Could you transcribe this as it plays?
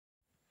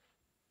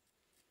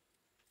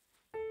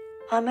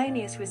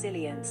Harmonious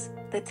Resilience,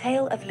 the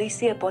tale of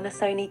Lucia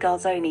Bonasoni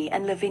Garzoni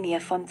and Lavinia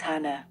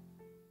Fontana.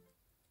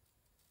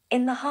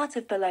 In the heart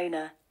of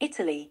Bologna,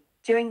 Italy,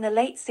 during the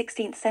late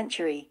 16th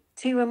century,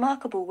 two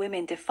remarkable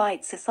women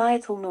defied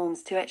societal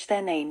norms to etch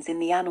their names in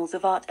the annals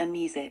of art and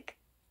music.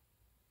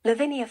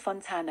 Lavinia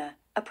Fontana,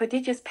 a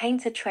prodigious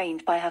painter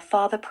trained by her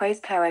father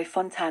Prospero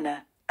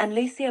Fontana, and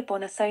Lucia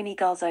Bonasoni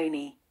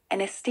Garzoni,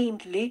 an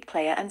esteemed lute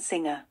player and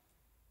singer.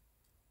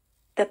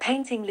 The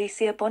painting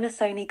Lucia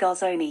Bonasoni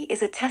Garzoni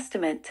is a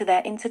testament to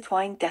their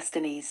intertwined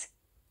destinies.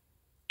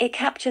 It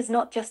captures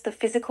not just the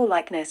physical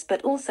likeness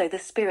but also the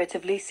spirit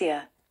of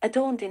Lucia,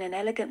 adorned in an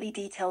elegantly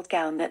detailed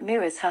gown that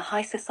mirrors her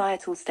high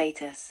societal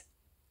status.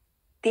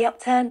 The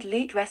upturned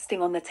lute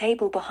resting on the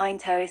table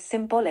behind her is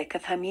symbolic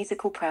of her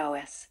musical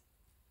prowess.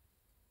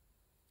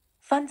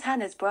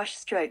 Fontana's brush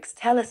strokes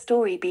tell a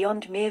story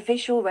beyond mere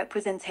visual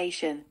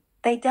representation.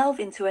 They delve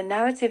into a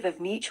narrative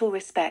of mutual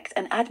respect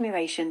and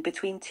admiration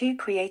between two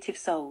creative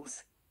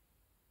souls.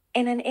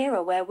 In an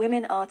era where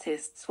women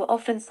artists were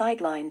often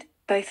sidelined,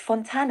 both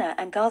Fontana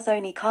and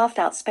Garzoni carved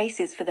out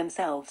spaces for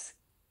themselves.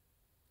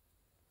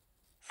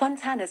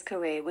 Fontana's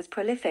career was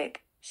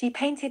prolific. She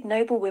painted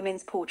noble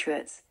women's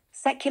portraits,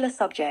 secular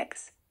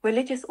subjects,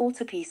 religious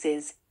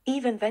altarpieces,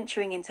 even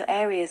venturing into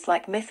areas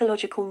like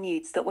mythological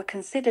nudes that were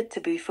considered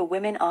taboo for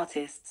women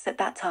artists at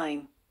that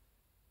time.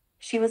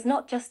 She was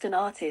not just an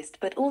artist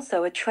but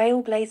also a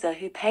trailblazer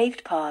who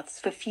paved paths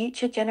for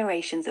future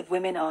generations of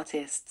women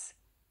artists.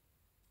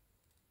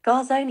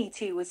 Garzoni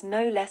too was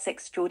no less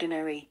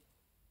extraordinary.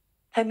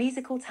 Her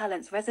musical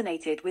talents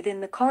resonated within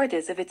the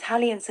corridors of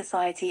Italian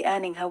society,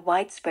 earning her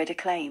widespread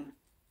acclaim.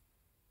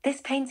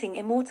 This painting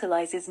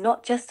immortalizes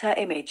not just her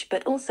image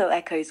but also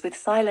echoes with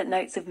silent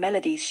notes of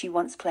melodies she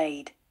once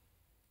played.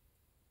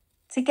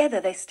 Together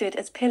they stood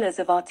as pillars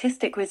of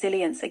artistic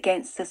resilience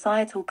against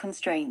societal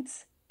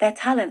constraints, their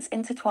talents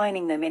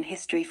intertwining them in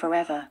history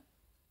forever.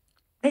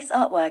 This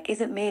artwork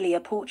isn't merely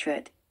a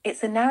portrait,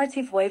 it's a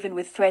narrative woven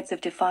with threads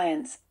of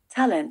defiance,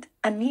 talent,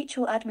 and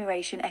mutual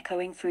admiration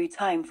echoing through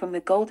time from the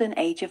golden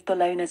age of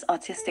Bologna's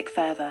artistic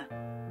fervor.